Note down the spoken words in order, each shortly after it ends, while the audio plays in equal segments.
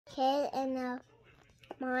kid and a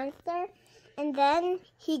monster, and then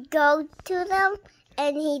he goes to them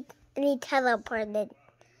and he teleported,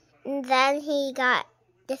 and then he got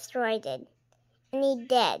destroyed, and he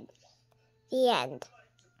dead. The end.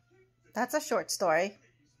 That's a short story.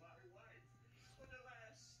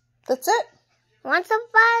 That's it. Once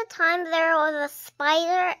upon a time, there was a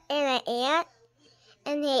spider and an ant,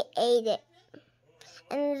 and they ate it.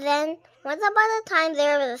 And then, once upon a time,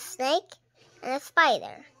 there was a snake and a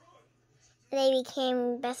spider. And they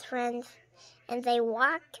became best friends, and they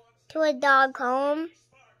walked to a dog home,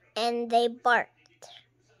 and they barked.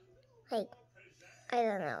 Like, I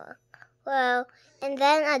don't know. Well, and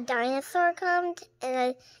then a dinosaur comes,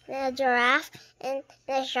 and a giraffe, and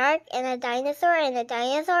a shark, and a dinosaur, and a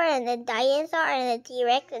dinosaur, and a dinosaur, and a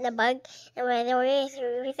T-Rex, and a bug, and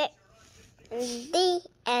the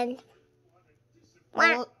end.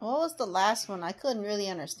 What was the last one? I couldn't really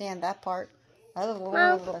understand that part. Can we do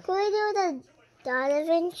the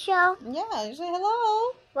Donovan show? Yeah, you say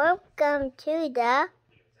hello. Welcome to the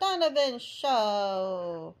Donovan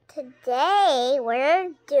show. Today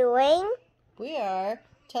we are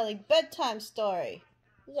telling bedtime story.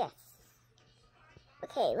 Yes.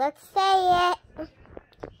 Okay, let's say it.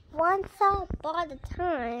 Once upon a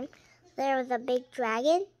time, there was a big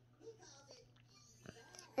dragon.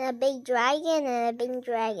 And a big dragon and a big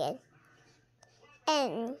dragon.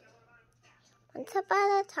 And once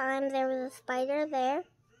upon a time, there was a spider there.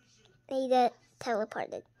 He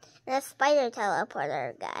teleported. And a spider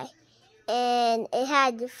teleporter guy. And it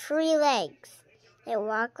had 3 legs. It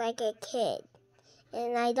walked like a kid.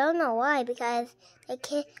 And I don't know why, because a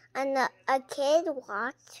kid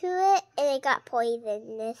walked to it and it got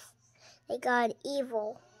poisonous. It got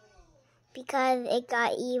evil. Because it's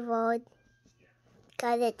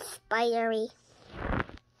spidery.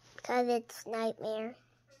 Because it's nightmare.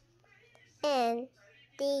 And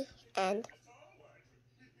the end.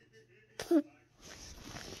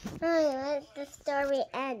 Let the story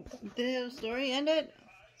end. The story ended?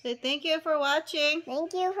 Say thank you for watching.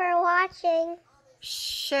 Thank you for watching.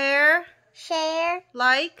 Share.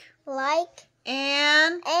 Like.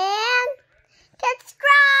 And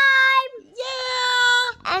subscribe.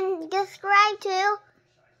 Yeah. And subscribe to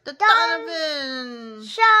the Donovan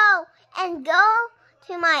show. And go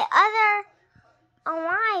to my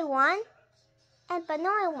one and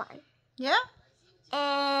Benoit one. Yeah.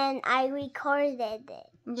 And I recorded it.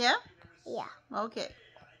 Yeah? Yeah. Okay.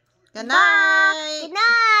 Good night. Good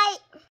night.